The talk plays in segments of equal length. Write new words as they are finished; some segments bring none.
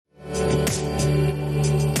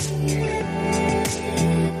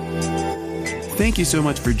Thank you so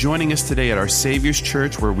much for joining us today at our Savior's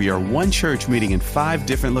Church, where we are one church meeting in 5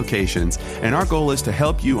 different locations. And our goal is to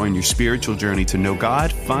help you on your spiritual journey to know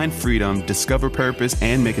God, find freedom, discover purpose,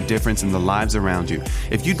 and make a difference in the lives around you.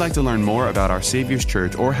 If you'd like to learn more about our Savior's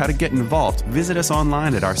Church or how to get involved, visit us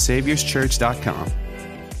online at oursaviorschurch.com.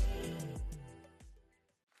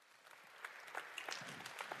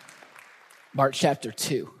 Mark chapter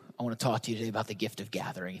 2. I want to talk to you today about the gift of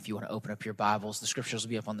gathering. If you want to open up your Bibles, the scriptures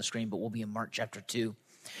will be up on the screen, but we'll be in Mark chapter 2.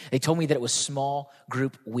 They told me that it was small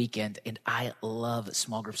group weekend, and I love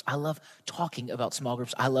small groups. I love talking about small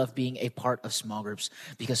groups. I love being a part of small groups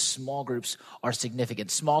because small groups are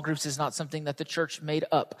significant. Small groups is not something that the church made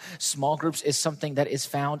up. Small groups is something that is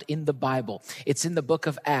found in the Bible. It's in the book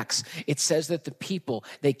of Acts. It says that the people,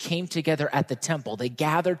 they came together at the temple. They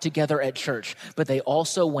gathered together at church, but they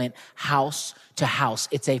also went house to house.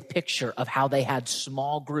 It's a picture of how they had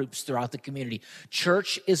small groups throughout the community.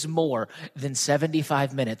 Church is more than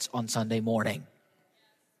 75 minutes on Sunday morning.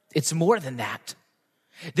 It's more than that.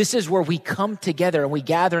 This is where we come together and we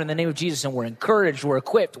gather in the name of Jesus, and we're encouraged, we're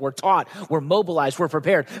equipped, we're taught, we're mobilized, we're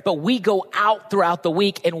prepared. But we go out throughout the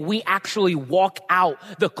week and we actually walk out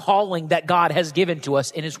the calling that God has given to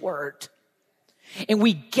us in His Word. And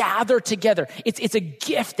we gather together. It's a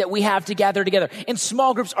gift that we have to gather together. And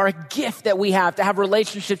small groups are a gift that we have to have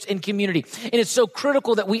relationships in community. And it's so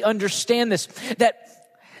critical that we understand this, that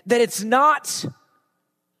it's not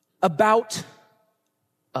about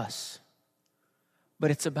us,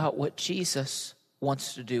 but it's about what Jesus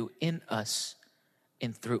wants to do in us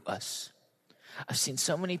and through us. I've seen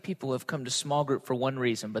so many people who have come to small group for one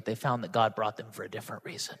reason, but they found that God brought them for a different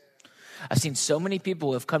reason. I've seen so many people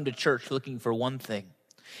who have come to church looking for one thing,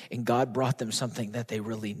 and God brought them something that they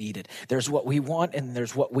really needed. There's what we want and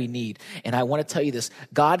there's what we need. And I want to tell you this,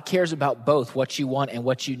 God cares about both what you want and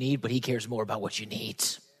what you need, but He cares more about what you need.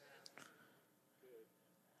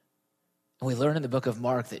 And we learn in the book of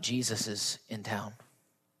Mark that Jesus is in town,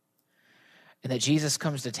 and that Jesus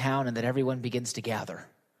comes to town, and that everyone begins to gather,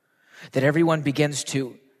 that everyone begins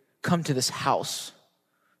to come to this house.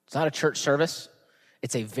 It's not a church service.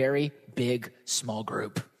 It's a very big, small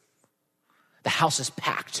group. The house is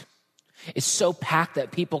packed. It's so packed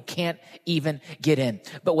that people can't even get in.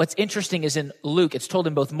 But what's interesting is in Luke, it's told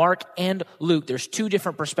in both Mark and Luke, there's 2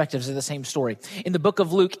 different perspectives of the same story. In the book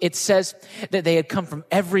of Luke, it says that they had come from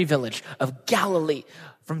every village of Galilee,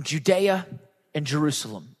 from Judea and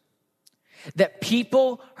Jerusalem. That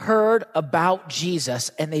people heard about Jesus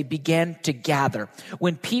and they began to gather.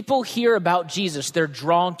 When people hear about Jesus, they're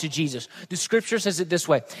drawn to Jesus. The scripture says it this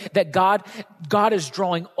way, that God is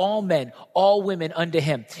drawing all men, all women unto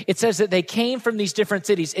Him. It says that they came from these different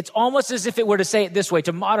cities. It's almost as if it were to say it this way,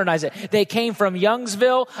 to modernize it. They came from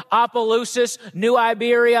Youngsville, Opelousas, New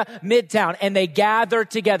Iberia, Midtown, and they gathered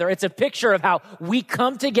together. It's a picture of how we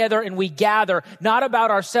come together and we gather, not about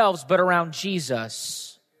ourselves, but around Jesus.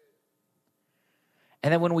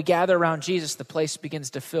 And then when we gather around Jesus, the place begins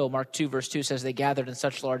to fill. Mark 2 verse 2 says they gathered in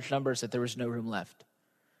such large numbers that there was no room left.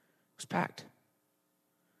 It was packed. It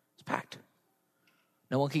was packed.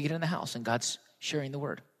 No one could get in the house, and God's sharing the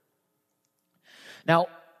word. Now,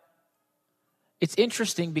 it's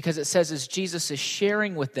interesting because it says as Jesus is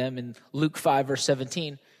sharing with them in Luke 5 verse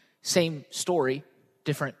 17, same story,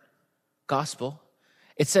 different gospel.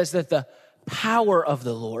 It says that the power of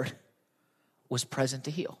the Lord was present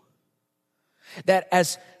to heal. That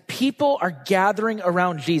as people are gathering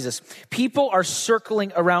around Jesus, people are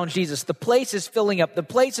circling around Jesus, the place is filling up, the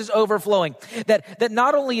place is overflowing, that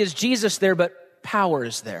not only is Jesus there, but power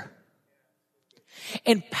is there.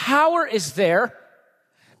 And power is there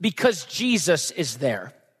because Jesus is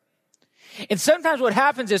there. And sometimes what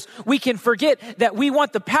happens is we can forget that we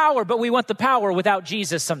want the power, but we want the power without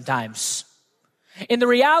Jesus sometimes. And the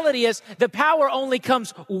reality is the power only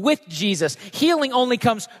comes with Jesus. Healing only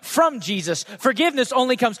comes from Jesus. Forgiveness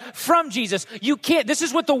only comes from Jesus. You can't, this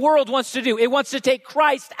is what the world wants to do. It wants to take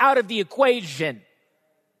Christ out of the equation.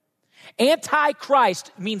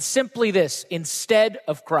 Anti-Christ means simply this, instead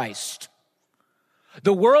of Christ.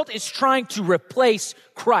 The world is trying to replace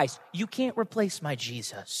Christ. You can't replace my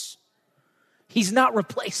Jesus. He's not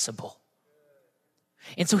replaceable.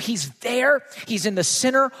 And so He's there. He's in the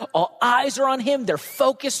center. All eyes are on Him. They're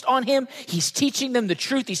focused on Him. He's teaching them the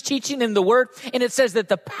truth. He's teaching them the word. And it says that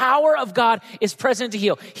the power of God is present to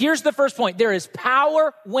heal. Here's the first point. There is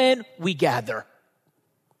power when we gather.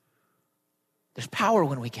 There's power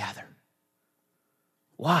when we gather.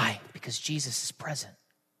 Why? Because Jesus is present.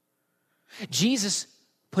 Jesus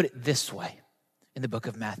put it this way in the book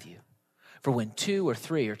of Matthew. For when 2 or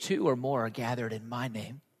 3 or 2 or more are gathered in my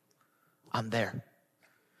name, I'm there.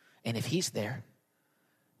 And if He's there,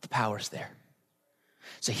 the power's there.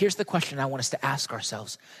 So here's the question I want us to ask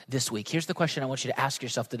ourselves this week. Here's the question I want you to ask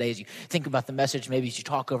yourself today as you think about the message, maybe as you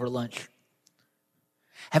talk over lunch.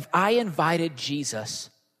 Have I invited Jesus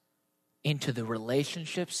into the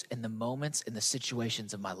relationships and the moments and the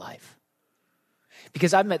situations of my life?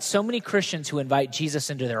 Because I've met so many Christians who invite Jesus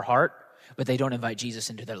into their heart, but they don't invite Jesus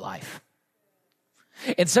into their life.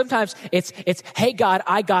 And sometimes it's, hey, God,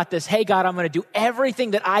 I got this. Hey, God, I'm going to do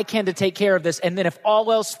everything that I can to take care of this. And then if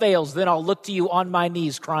all else fails, then I'll look to you on my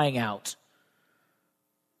knees crying out.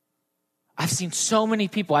 I've seen so many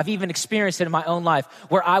people, I've even experienced it in my own life,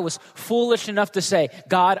 where I was foolish enough to say,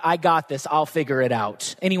 God, I got this. I'll figure it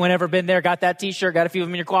out. Anyone ever been there? Got that t-shirt? Got a few of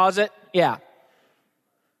them in your closet? Yeah.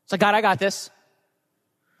 It's like, God, I got this.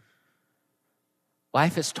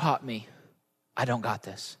 Life has taught me, I don't got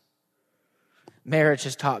this. Marriage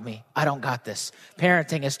has taught me, I don't got this.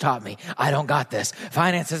 Parenting has taught me, I don't got this.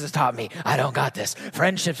 Finances has taught me, I don't got this.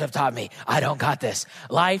 Friendships have taught me, I don't got this.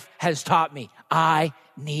 Life has taught me, I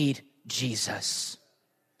need Jesus.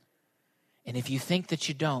 And if you think that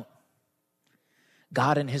you don't,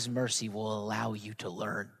 God in his mercy will allow you to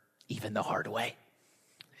learn even the hard way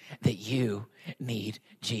that you need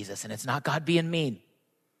Jesus. And it's not God being mean.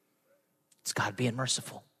 It's God being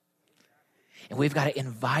merciful. And we've got to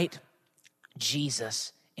invite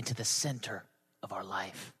Jesus into the center of our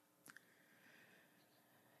life.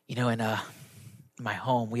 You know, in my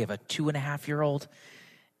home, we have a 2.5-year-old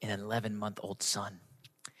and an 11-month-old son.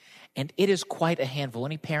 And it is quite a handful.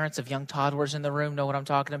 Any parents of young toddlers in the room know what I'm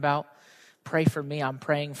talking about? Pray for me. I'm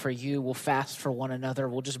praying for you. We'll fast for one another.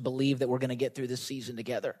 We'll just believe that we're going to get through this season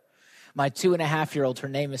together. My 2.5-year-old, her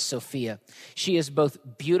name is Sophia. She is both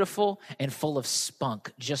beautiful and full of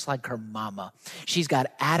spunk, just like her mama. She's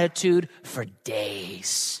got attitude for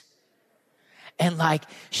days. And like,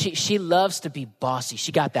 she loves to be bossy.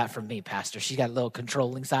 She got that from me, Pastor. She's got a little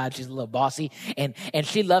controlling side. She's a little bossy. And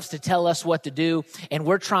she loves to tell us what to do. And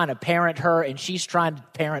we're trying to parent her, and she's trying to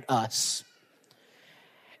parent us.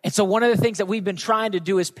 And so one of the things that we've been trying to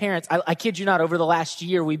do as parents, I kid you not, over the last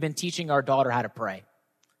year, we've been teaching our daughter how to pray.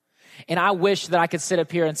 And I wish that I could sit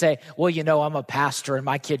up here and say, well, you know, I'm a pastor and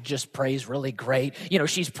my kid just prays really great. You know,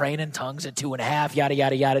 she's praying in tongues at 2.5, yada,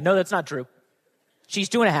 yada, yada. No, that's not true. She's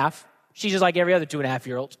 2.5. She's just like every other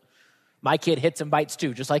 2.5-year-old. My kid hits and bites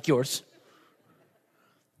too, just like yours.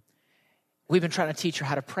 We've been trying to teach her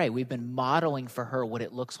how to pray. We've been modeling for her what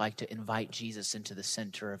it looks like to invite Jesus into the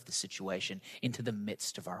center of the situation, into the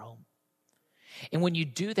midst of our home. And when you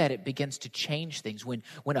do that, it begins to change things. When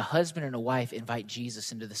a husband and a wife invite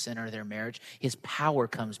Jesus into the center of their marriage, his power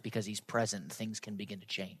comes because he's present and things can begin to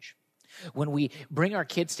change. When we bring our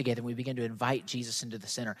kids together and we begin to invite Jesus into the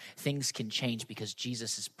center, things can change because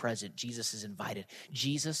Jesus is present. Jesus is invited.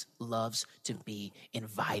 Jesus loves to be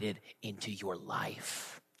invited into your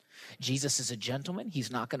life. Jesus is a gentleman. He's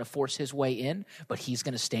not going to force his way in, but he's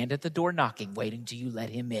going to stand at the door knocking, waiting till you let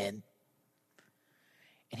him in.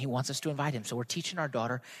 And he wants us to invite him. So we're teaching our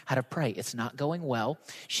daughter how to pray. It's not going well.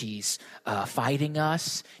 She's fighting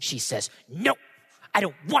us. She says, no, I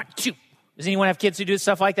don't want to. Does anyone have kids who do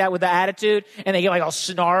stuff like that with the attitude? And they get like all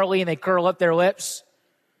snarly and they curl up their lips?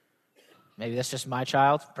 Maybe that's just my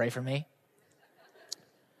child. Pray for me.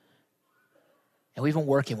 And we've been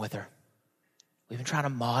working with her. We've been trying to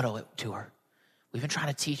model it to her. We've been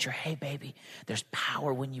trying to teach her, hey, baby, there's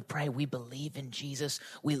power when you pray. We believe in Jesus.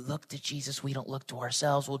 We look to Jesus. We don't look to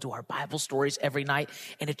ourselves. We'll do our Bible stories every night.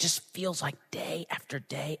 And it just feels like day after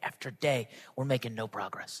day after day, we're making no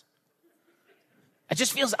progress. I'm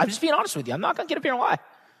just being honest with you. I'm not going to get up here and lie.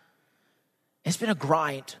 It's been a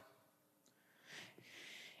grind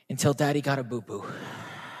until Daddy got a boo-boo.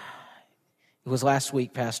 It was last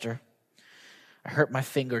week, Pastor. I hurt my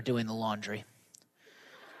finger doing the laundry.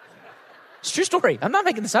 It's a true story. I'm not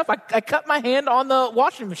making this up. I cut my hand on the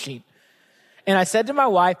washing machine. And I said to my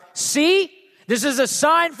wife, see, this is a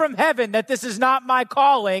sign from heaven that this is not my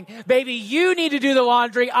calling. Baby, you need to do the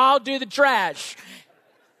laundry. I'll do the trash.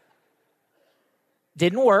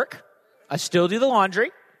 Didn't work. I still do the laundry.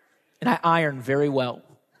 And I iron very well.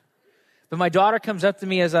 But my daughter comes up to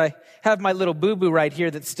me as I have my little boo-boo right here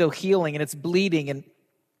that's still healing and it's bleeding. And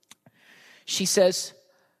she says,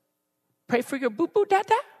 pray for your boo-boo,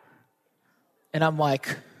 Dada. And I'm like,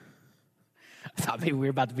 I thought maybe we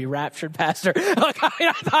were about to be raptured, Pastor.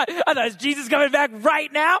 I thought, is Jesus coming back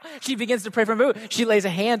right now? She begins to pray for my boo-boo. She lays a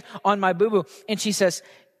hand on my boo-boo and she says,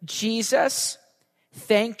 Jesus,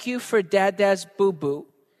 thank you for Dada's boo-boo.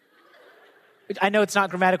 I know it's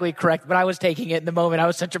not grammatically correct, but I was taking it in the moment. I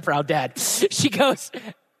was such a proud dad. She goes,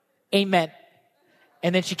 amen.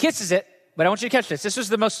 And then she kisses it. But I want you to catch this. This was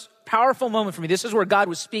the most powerful moment for me. This is where God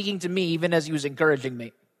was speaking to me even as he was encouraging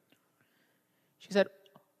me. She said,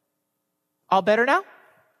 all better now?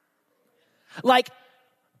 Like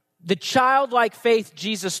the childlike faith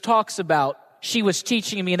Jesus talks about, she was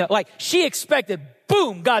teaching me, like she expected,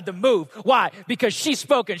 boom, God to move. Why? Because she's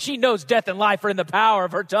spoken. She knows death and life are in the power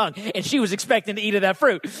of her tongue, and she was expecting to eat of that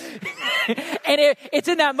fruit. And it's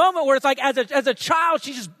in that moment where it's like, as a child,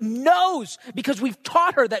 she just knows because we've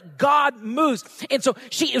taught her that God moves. And so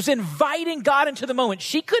she was inviting God into the moment.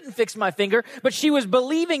 She couldn't fix my finger, but she was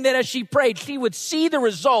believing that as she prayed, she would see the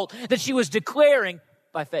result that she was declaring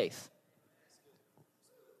by faith.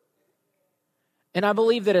 And I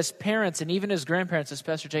believe that as parents and even as grandparents, as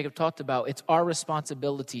Pastor Jacob talked about, it's our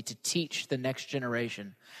responsibility to teach the next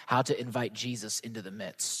generation how to invite Jesus into the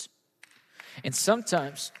midst. And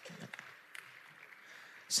sometimes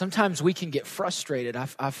we can get frustrated.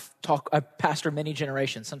 I've pastored many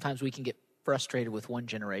generations. Sometimes we can get frustrated with one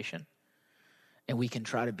generation, and we can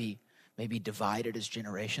try to be maybe divided as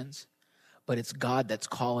generations. But it's God that's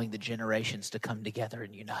calling the generations to come together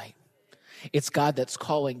and unite. It's God that's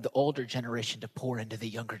calling the older generation to pour into the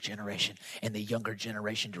younger generation, and the younger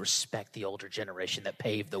generation to respect the older generation that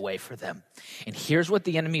paved the way for them. And here's what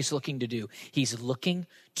the enemy's looking to do. He's looking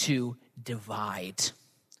to divide.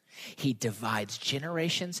 He divides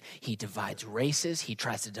generations. He divides races. He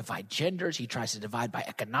tries to divide genders. He tries to divide by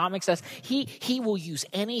economics. He will use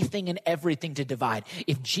anything and everything to divide.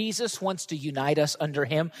 If Jesus wants to unite us under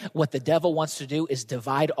him, what the devil wants to do is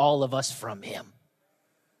divide all of us from him.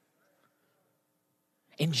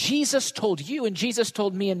 And Jesus told you and Jesus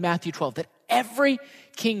told me in Matthew 12 that every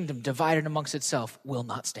kingdom divided amongst itself will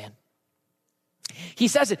not stand. He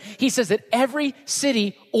says it. He says that every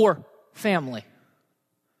city or family,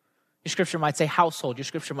 your scripture might say household, your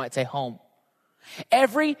scripture might say home.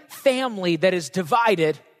 Every family that is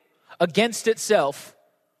divided against itself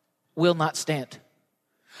will not stand.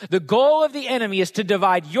 The goal of the enemy is to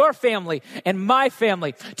divide your family and my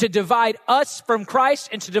family, to divide us from Christ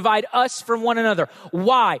and to divide us from one another.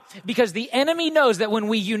 Why? Because the enemy knows that when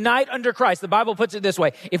we unite under Christ, the Bible puts it this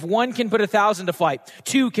way, if one can put 1,000 to flight,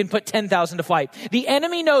 two can put 10,000 to flight. The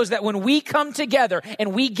enemy knows that when we come together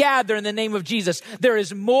and we gather in the name of Jesus, there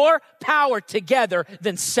is more power together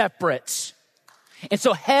than separate. And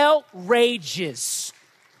so hell rages.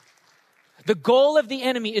 The goal of the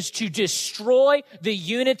enemy is to destroy the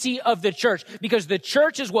unity of the church, because the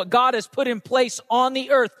church is what God has put in place on the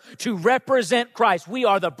earth to represent Christ. We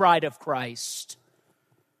are the bride of Christ.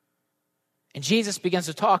 And Jesus begins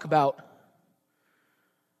to talk about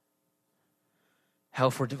how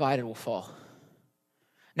if we're divided, we'll fall.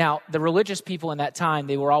 Now, the religious people in that time,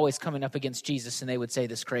 they were always coming up against Jesus, and they would say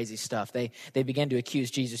this crazy stuff. They began to accuse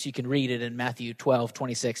Jesus. You can read it in Matthew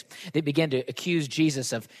 12:26. They began to accuse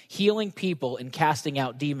Jesus of healing people and casting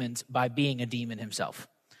out demons by being a demon himself.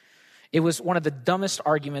 It was one of the dumbest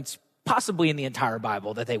arguments possibly in the entire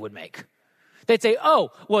Bible that they would make. They'd say,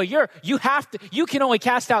 oh, well, you can only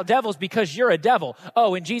cast out devils because you're a devil.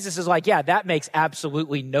 Oh, and Jesus is like, yeah, that makes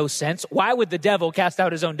absolutely no sense. Why would the devil cast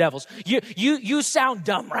out his own devils? You sound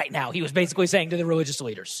dumb right now, he was basically saying to the religious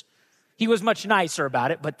leaders. He was much nicer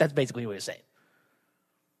about it, but that's basically what he was saying.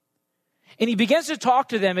 And he begins to talk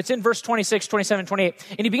to them. It's in verse 26, 27, 28.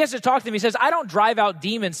 And he begins to talk to them. He says, I don't drive out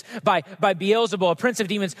demons by Beelzebul, a prince of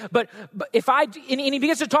demons. But and he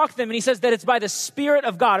begins to talk to them, and he says that it's by the Spirit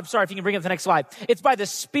of God. I'm sorry, if you can bring up the next slide. It's by the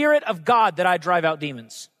Spirit of God that I drive out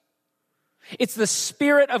demons. It's the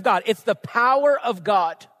Spirit of God. It's the power of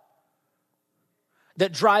God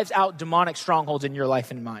that drives out demonic strongholds in your life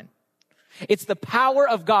and mine. It's the power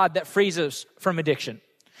of God that frees us from addiction.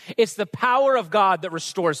 It's the power of God that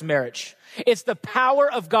restores marriage. It's the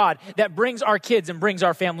power of God that brings our kids and brings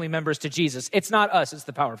our family members to Jesus. It's not us, it's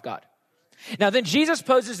the power of God. Now then Jesus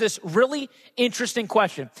poses this really interesting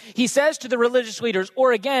question. He says to the religious leaders,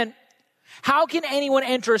 or again, how can anyone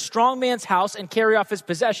enter a strong man's house and carry off his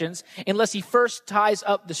possessions unless he first ties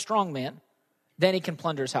up the strong man? Then he can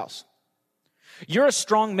plunder his house. You're a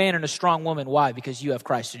strong man and a strong woman. Why? Because you have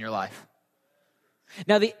Christ in your life.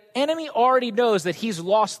 Now, the enemy already knows that he's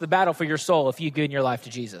lost the battle for your soul if you've given your life to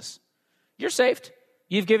Jesus. You're saved.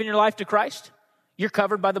 You've given your life to Christ. You're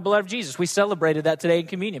covered by the blood of Jesus. We celebrated that today in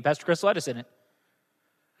communion. Pastor Chris led us in it.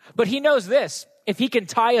 But he knows this. If he can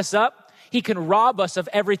tie us up, he can rob us of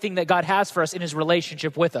everything that God has for us in his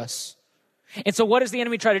relationship with us. And so what does the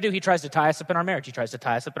enemy try to do? He tries to tie us up in our marriage. He tries to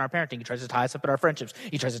tie us up in our parenting. He tries to tie us up in our friendships.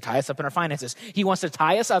 He tries to tie us up in our finances. He wants to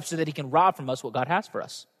tie us up so that he can rob from us what God has for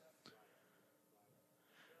us.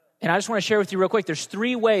 And I just want to share with you real quick, there's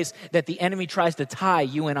 3 ways that the enemy tries to tie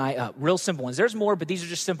you and I up. Real simple ones. There's more, but these are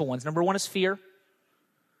just simple ones. Number 1 is fear.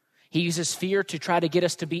 He uses fear to try to get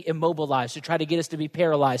us to be immobilized, to try to get us to be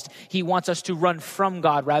paralyzed. He wants us to run from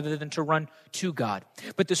God rather than to run to God.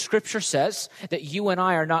 But the scripture says that you and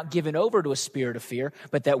I are not given over to a spirit of fear,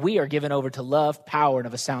 but that we are given over to love, power, and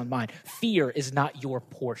of a sound mind. Fear is not your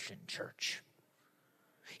portion, church.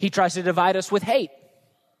 He tries to divide us with hate.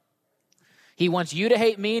 He wants you to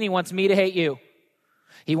hate me, and he wants me to hate you.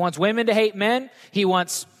 He wants women to hate men. He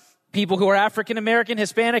wants people who are African American,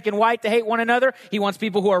 Hispanic, and white to hate one another. He wants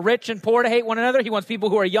people who are rich and poor to hate one another. He wants people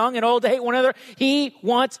who are young and old to hate one another. He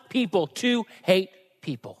wants people to hate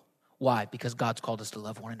people. Why? Because God's called us to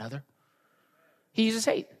love one another. He uses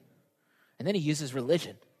hate. And then he uses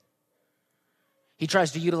religion. He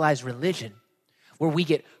tries to utilize religion where we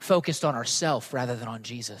get focused on ourselves rather than on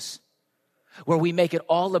Jesus. Where we make it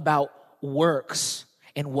all about works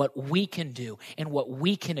and what we can do and what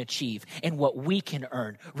we can achieve and what we can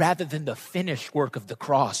earn rather than the finished work of the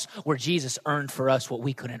cross where Jesus earned for us what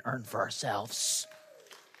we couldn't earn for ourselves.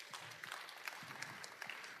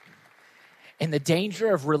 And the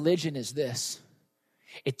danger of religion is this.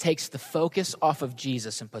 It takes the focus off of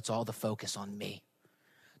Jesus and puts all the focus on me.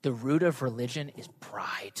 The root of religion is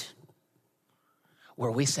pride.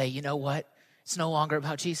 Where we say, you know what? It's no longer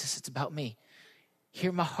about Jesus, it's about me.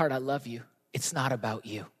 Hear my heart, I love you. It's not about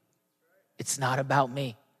you. It's not about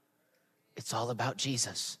me. It's all about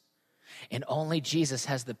Jesus. And only Jesus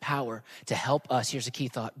has the power to help us, here's a key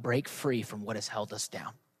thought, break free from what has held us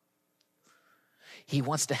down. He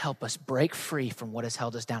wants to help us break free from what has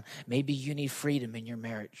held us down. Maybe you need freedom in your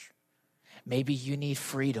marriage. Maybe you need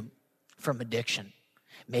freedom from addiction.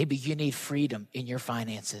 Maybe you need freedom in your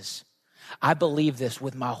finances. I believe this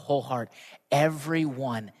with my whole heart.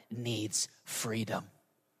 Everyone needs freedom.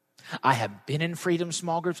 I have been in freedom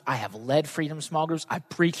small groups. I have led freedom small groups. I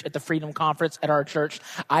preach at the freedom conference at our church.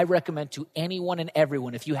 I recommend to anyone and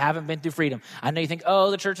everyone, if you haven't been through freedom, I know you think,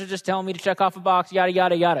 oh, the church is just telling me to check off a box, yada,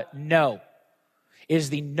 yada, yada. No. It is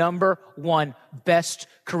the number one best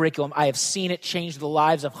curriculum. I have seen it change the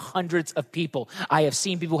lives of hundreds of people. I have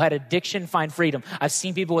seen people who had addiction find freedom. I've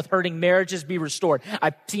seen people with hurting marriages be restored.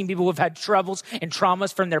 I've seen people who have had troubles and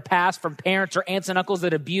traumas from their past, from parents or aunts and uncles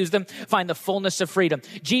that abused them, find the fullness of freedom.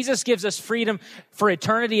 Jesus gives us freedom for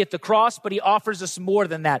eternity at the cross, but he offers us more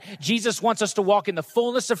than that. Jesus wants us to walk in the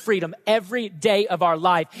fullness of freedom every day of our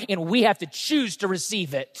life, and we have to choose to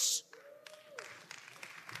receive it.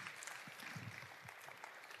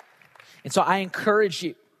 And so I encourage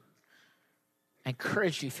you,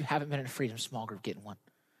 if you haven't been in a freedom small group, get in one.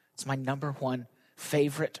 It's my number one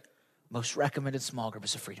favorite, most recommended small group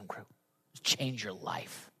is a freedom group. Change your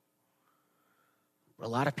life. A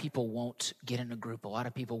lot of people won't get in a group. A lot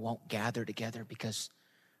of people won't gather together because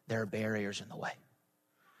there are barriers in the way.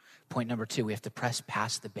 Point number 2, we have to press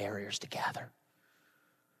past the barriers to gather.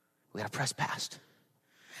 We got to press past.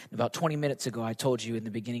 About 20 minutes ago, I told you in the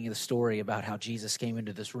beginning of the story about how Jesus came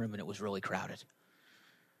into this room and it was really crowded.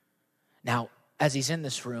 Now, as he's in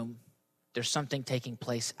this room, there's something taking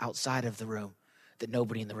place outside of the room that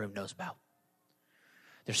nobody in the room knows about.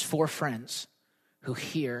 There's 4 friends who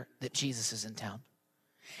hear that Jesus is in town,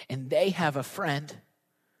 and they have a friend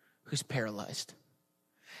who's paralyzed.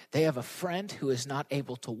 They have a friend who is not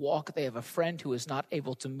able to walk. They have a friend who is not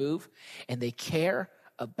able to move, and they care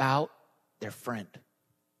about their friend.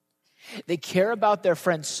 They care about their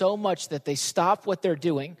friend so much that they stop what they're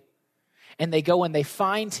doing and they go and they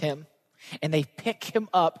find him and they pick him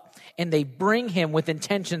up and they bring him with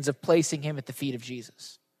intentions of placing him at the feet of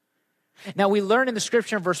Jesus. Now we learn in the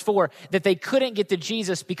scripture in verse 4 that they couldn't get to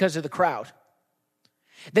Jesus because of the crowd.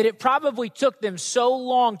 That it probably took them so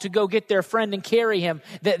long to go get their friend and carry him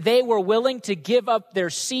that they were willing to give up their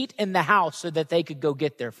seat in the house so that they could go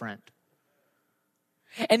get their friend.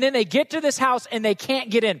 And then they get to this house and they can't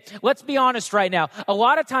get in. Let's be honest right now. A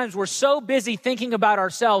lot of times we're so busy thinking about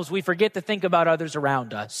ourselves, we forget to think about others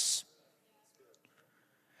around us.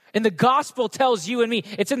 And the gospel tells you and me,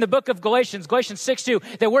 it's in the book of Galatians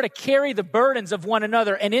 6:2, that we're to carry the burdens of one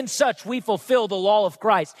another, and in such we fulfill the law of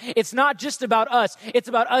Christ. It's not just about us. It's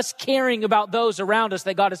about us caring about those around us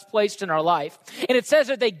that God has placed in our life. And it says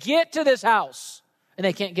that they get to this house and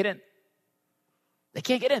they can't get in. They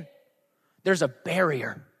can't get in. There's a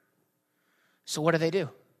barrier. So what do?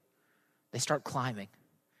 They start climbing.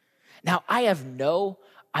 Now, I have no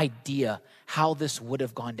idea how this would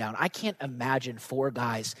have gone down. I can't imagine 4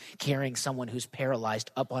 guys carrying someone who's paralyzed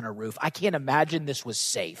up on a roof. I can't imagine this was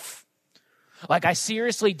safe. Like, I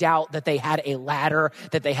seriously doubt that they had a ladder,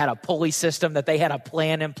 that they had a pulley system, that they had a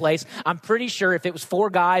plan in place. I'm pretty sure if it was 4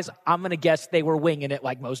 guys, I'm going to guess they were winging it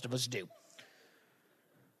like most of us do.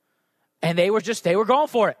 And they were going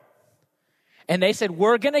for it. And they said,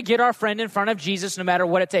 we're going to get our friend in front of Jesus no matter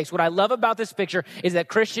what it takes. What I love about this picture is that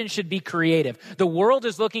Christians should be creative. The world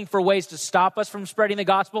is looking for ways to stop us from spreading the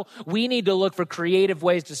gospel. We need to look for creative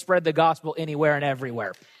ways to spread the gospel anywhere and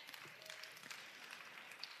everywhere.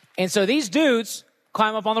 And so these dudes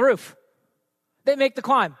climb up on the roof. They make the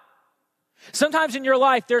climb. Sometimes in your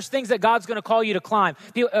life, there's things that God's going to call you to climb.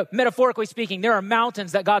 Metaphorically speaking, there are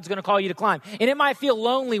mountains that God's going to call you to climb. And it might feel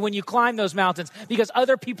lonely when you climb those mountains because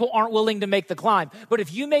other people aren't willing to make the climb. But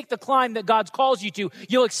if you make the climb that God calls you to,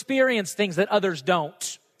 you'll experience things that others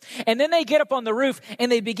don't. And then they get up on the roof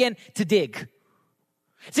and they begin to dig.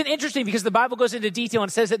 It's interesting because the Bible goes into detail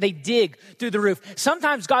and says that they dig through the roof.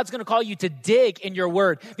 Sometimes God's going to call you to dig in your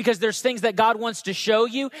word because there's things that God wants to show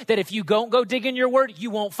you that if you don't go dig in your word,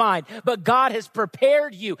 you won't find. But God has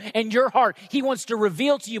prepared you and your heart. He wants to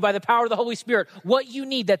reveal to you by the power of the Holy Spirit what you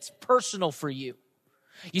need that's personal for you.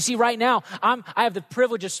 You see, right now, I have the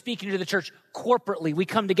privilege of speaking to the church corporately. We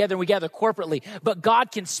come together and we gather corporately, but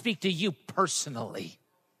God can speak to you personally.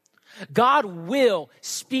 God will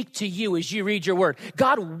speak to you as you read your word.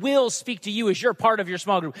 God will speak to you as you're part of your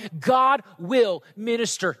small group. God will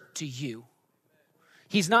minister to you.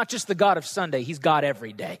 He's not just the God of Sunday. He's God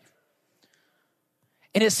every day.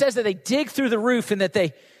 And it says that they dig through the roof and that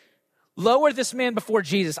they lower this man before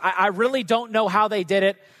Jesus. I really don't know how they did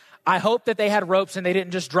it. I hope that they had ropes and they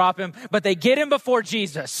didn't just drop him, but they get him before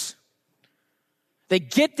Jesus. They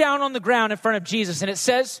get down on the ground in front of Jesus, and it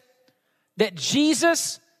says that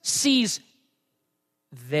Jesus sees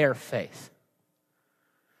their faith.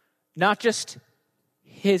 Not just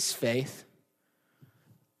his faith,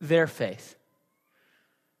 their faith.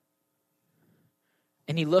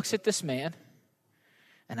 And he looks at this man,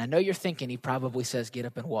 and I know you're thinking he probably says, get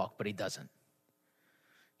up and walk, but he doesn't.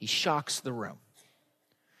 He shocks the room.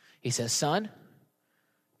 He says, son,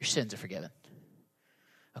 your sins are forgiven.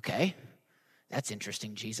 Okay, that's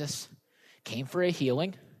interesting, Jesus. Came for a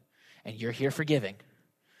healing, and you're here forgiving.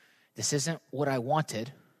 This isn't what I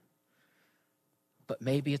wanted, but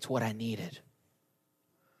maybe it's what I needed.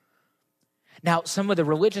 Now, some of the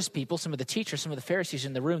religious people, some of the teachers, some of the Pharisees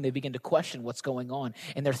in the room, they begin to question what's going on.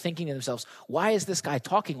 And they're thinking to themselves, why is this guy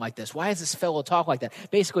talking like this? Why is this fellow talk like that?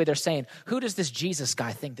 Basically, they're saying, who does this Jesus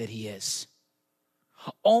guy think that he is?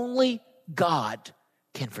 Only God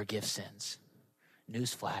can forgive sins.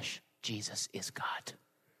 Newsflash, Jesus is God.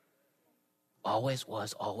 Always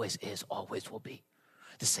was, always is, always will be.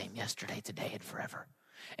 The same yesterday, today, and forever.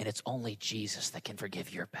 And it's only Jesus that can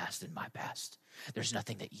forgive your past and my past. There's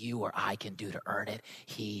nothing that you or I can do to earn it.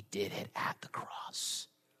 He did it at the cross.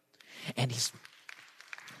 And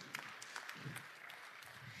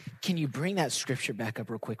can you bring that scripture back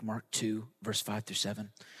up real quick? Mark 2, verse 5 through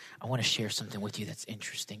 7. I want to share something with you that's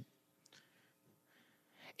interesting.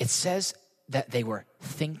 It says that they were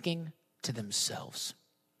thinking to themselves.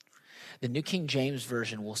 The New King James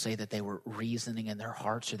Version will say that they were reasoning in their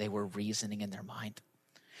hearts or they were reasoning in their mind.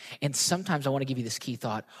 And sometimes I want to give you this key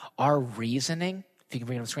thought. Our reasoning, if you can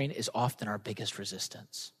bring it on the screen, is often our biggest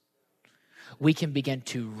resistance. We can begin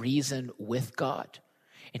to reason with God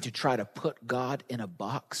and to try to put God in a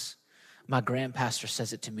box. My grandpastor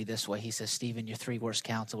says it to me this way. He says, Stephen, your three worst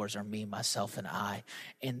counselors are me, myself, and I.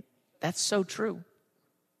 And that's so true.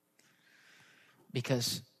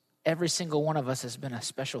 Because every single one of us has been a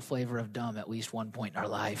special flavor of dumb at least one point in our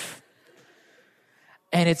life.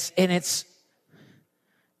 And it's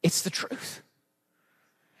the truth.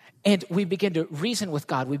 And we begin to reason with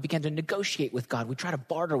God. We begin to negotiate with God. We try to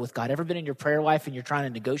barter with God. Ever been in your prayer life and you're trying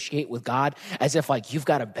to negotiate with God as if like you've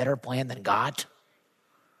got a better plan than God?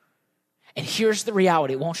 And here's the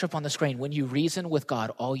reality. It won't show up on the screen. When you reason with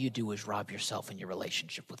God, all you do is rob yourself in your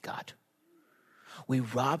relationship with God. We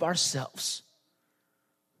rob ourselves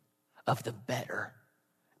of the better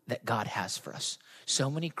that God has for us. So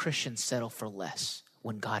many Christians settle for less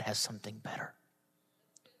when God has something better.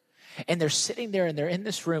 And they're sitting there and they're in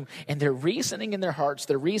this room and they're reasoning in their hearts,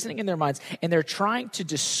 they're reasoning in their minds, and they're trying to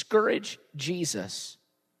discourage Jesus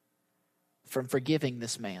from forgiving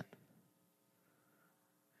this man.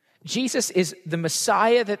 Jesus is the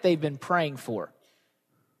Messiah that they've been praying for.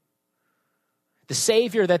 The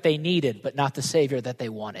Savior that they needed, but not the Savior that they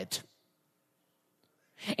wanted.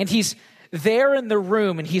 And he's there in the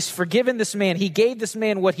room and he's forgiven this man. He gave this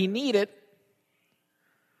man what he needed,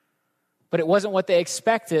 but it wasn't what they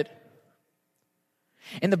expected.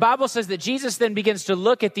 And the Bible says that Jesus then begins to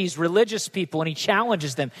look at these religious people and he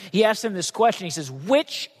challenges them. He asks them this question. He says,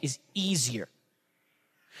 which is easier?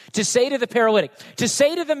 To say to the paralytic, to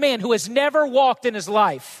say to the man who has never walked in his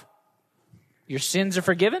life, your sins are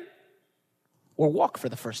forgiven, or walk for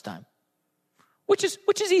the first time? Which is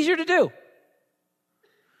easier to do?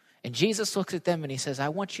 And Jesus looks at them and he says, I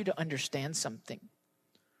want you to understand something.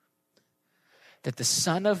 That the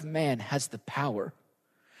Son of Man has the power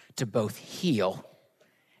to both heal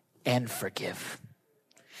and forgive.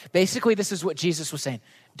 Basically, this is what Jesus was saying.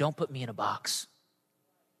 Don't put me in a box.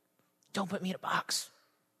 Don't put me in a box.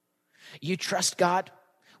 You trust God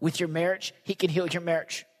with your marriage, he can heal your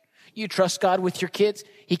marriage. You trust God with your kids,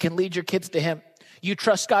 he can lead your kids to him. You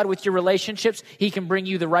trust God with your relationships, he can bring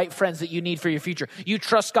you the right friends that you need for your future. You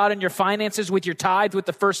trust God in your finances with your tithe, with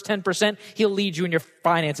the first 10%, he'll lead you in your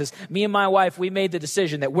finances. Me and my wife, we made the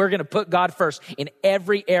decision that we're going to put God first in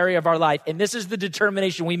every area of our life. And this is the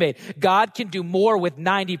determination we made. God can do more with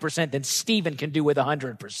 90% than Stephen can do with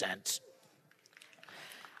 100%.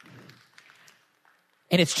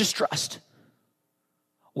 And it's just trust.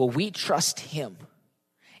 Well, we trust him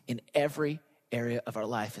in every area of our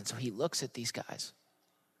life. And so he looks at these guys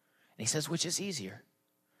and he says, which is easier,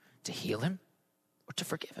 to heal him or to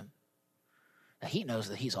forgive him? Now he knows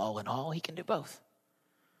that he's all in all. He can do both.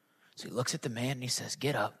 So he looks at the man and he says,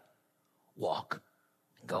 get up, walk,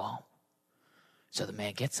 and go home. So the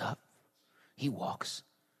man gets up, he walks,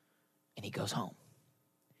 and he goes home.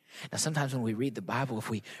 Now sometimes when we read the Bible, if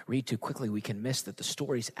we read too quickly, we can miss that the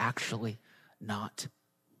story's actually not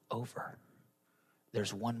over.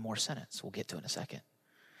 There's one more sentence we'll get to in a second.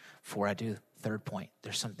 Before I do, third point,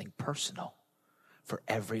 there's something personal for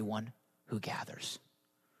everyone who gathers.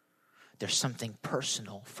 There's something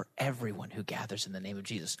personal for everyone who gathers in the name of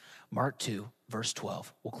Jesus. Mark 2, verse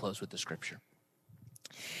 12. We'll close with the scripture.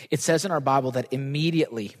 It says in our Bible that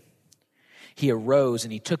immediately he arose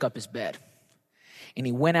and he took up his bed and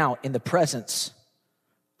he went out in the presence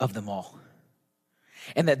of them all.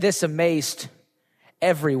 And that this amazed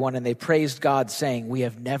everyone, and they praised God, saying, we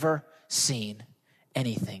have never seen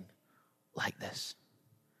anything like this.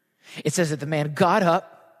 It says that the man got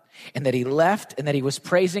up and that he left and that he was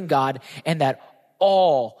praising God and that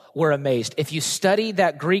all were amazed. If you study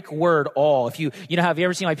that Greek word all, have you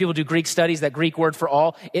ever seen like people do Greek studies, that Greek word for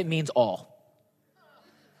all, it means all.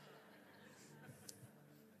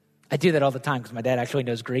 I do that all the time because my dad actually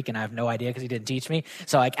knows Greek and I have no idea because he didn't teach me.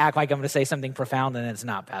 So I act like I'm going to say something profound and it's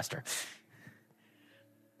not, Pastor.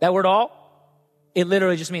 That word all, it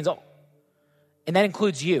literally just means all. And that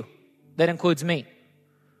includes you. That includes me.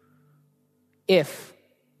 If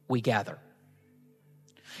we gather.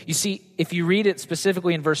 You see, if you read it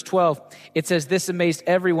specifically in verse 12, it says, this amazed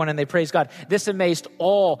everyone and they praised God. This amazed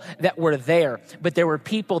all that were there. But there were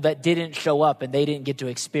people that didn't show up and they didn't get to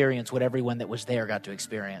experience what everyone that was there got to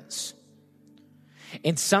experience.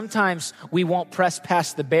 And sometimes we won't press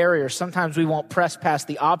past the barriers. Sometimes we won't press past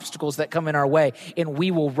the obstacles that come in our way. And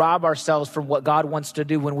we will rob ourselves from what God wants to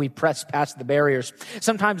do when we press past the barriers.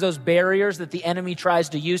 Sometimes those barriers that the enemy tries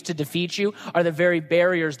to use to defeat you are the very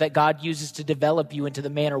barriers that God uses to develop you into the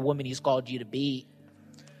man or woman he's called you to be.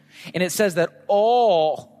 And it says that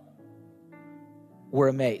all were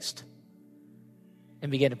amazed and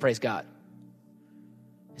began to praise God.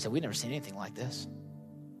 He said, we've never seen anything like this.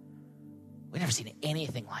 We've never seen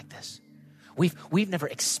anything like this. We've never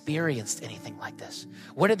experienced anything like this.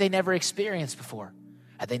 What had they never experienced before?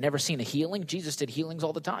 Had they never seen a healing? Jesus did healings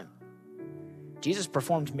all the time. Jesus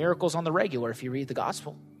performed miracles on the regular if you read the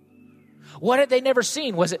gospel. What had they never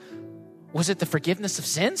seen? Was it the forgiveness of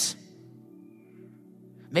sins?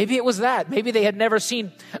 Maybe it was that. Maybe they had never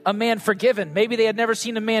seen a man forgiven. Maybe they had never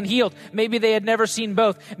seen a man healed. Maybe they had never seen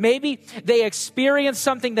both. Maybe they experienced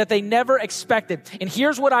something that they never expected. And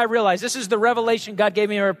here's what I realized. This is the revelation God gave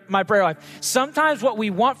me in my prayer life. Sometimes what we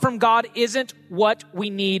want from God isn't what we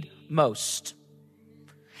need most.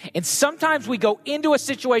 And sometimes we go into a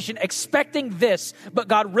situation expecting this, but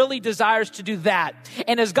God really desires to do that.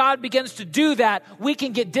 And as God begins to do that, we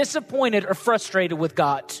can get disappointed or frustrated with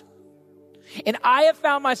God. And I have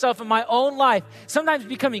found myself in my own life sometimes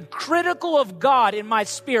becoming critical of God in my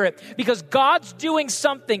spirit because God's doing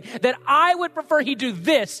something that I would prefer he do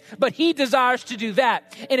this, but he desires to do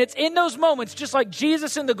that. And it's in those moments, just like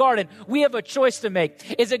Jesus in the garden, we have a choice to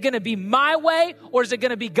make. Is it going to be my way or is it going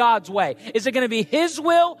to be God's way? Is it going to be his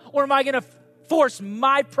will or am I going to force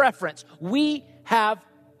my preference? We have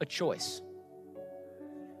a choice.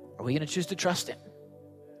 Are we going to choose to trust him?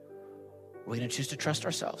 Are we going to choose to trust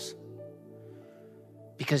ourselves?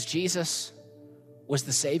 Because Jesus was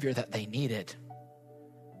the Savior that they needed.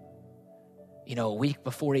 You know, a week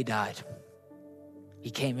before he died,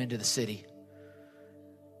 he came into the city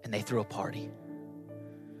and they threw a party.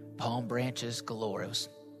 Palm branches galore. It was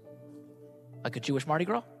like a Jewish Mardi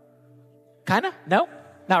Gras? Kind of? No?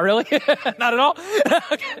 Not really? Not at all?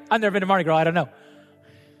 Okay. I've never been to Mardi Gras. I don't know.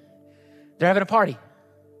 They're having a party.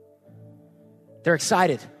 They're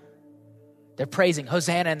excited. They're praising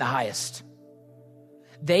Hosanna in the highest.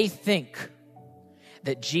 They think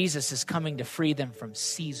that Jesus is coming to free them from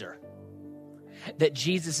Caesar, that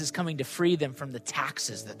Jesus is coming to free them from the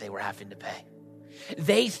taxes that they were having to pay.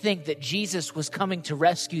 They think that Jesus was coming to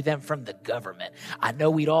rescue them from the government. I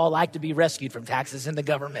know we'd all like to be rescued from taxes and the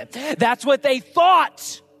government. That's what they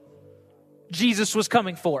thought Jesus was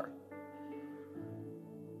coming for.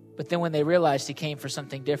 But then when they realized he came for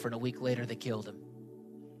something different, a week later they killed him.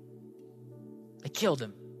 They killed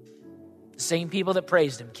him. The same people that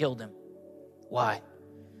praised him killed him. Why?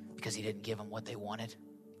 Because he didn't give them what they wanted.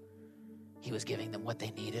 He was giving them what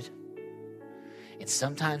they needed. And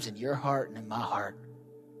sometimes in your heart and in my heart,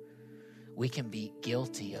 we can be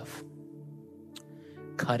guilty of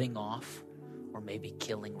cutting off or maybe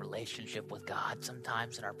killing relationship with God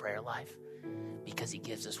sometimes in our prayer life because he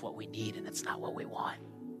gives us what we need and it's not what we want.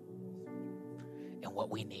 And what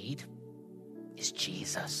we need is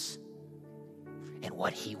Jesus and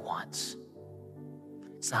what he wants.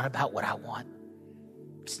 It's not about what I want.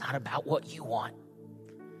 It's not about what you want.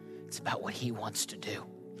 It's about what he wants to do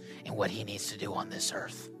and what he needs to do on this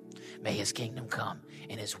earth. May his kingdom come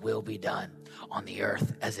and his will be done on the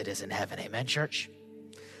earth as it is in heaven. Amen, church?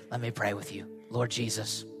 Let me pray with you. Lord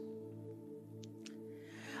Jesus,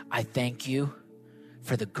 I thank you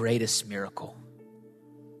for the greatest miracle,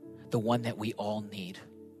 the one that we all need,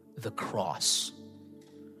 the cross.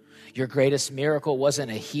 Your greatest miracle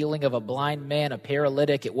wasn't a healing of a blind man, a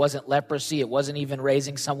paralytic. It wasn't leprosy. It wasn't even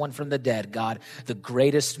raising someone from the dead. God, the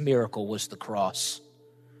greatest miracle was the cross.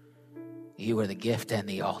 You were the gift and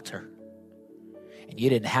the altar. And you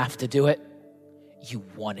didn't have to do it. You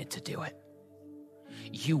wanted to do it.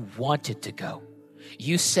 You wanted to go.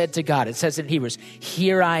 You said to God, it says in Hebrews,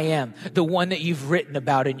 here I am, the one that you've written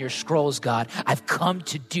about in your scrolls, God. I've come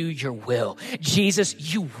to do your will.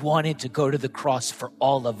 Jesus, you wanted to go to the cross for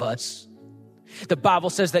all of us. The Bible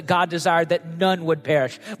says that God desired that none would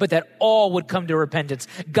perish, but that all would come to repentance.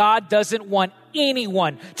 God doesn't want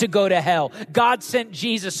anyone to go to hell. God sent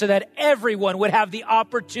Jesus so that everyone would have the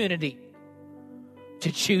opportunity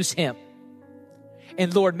to choose him.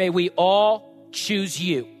 And Lord, may we all choose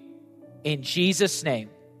you. In Jesus' name,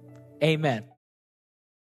 amen.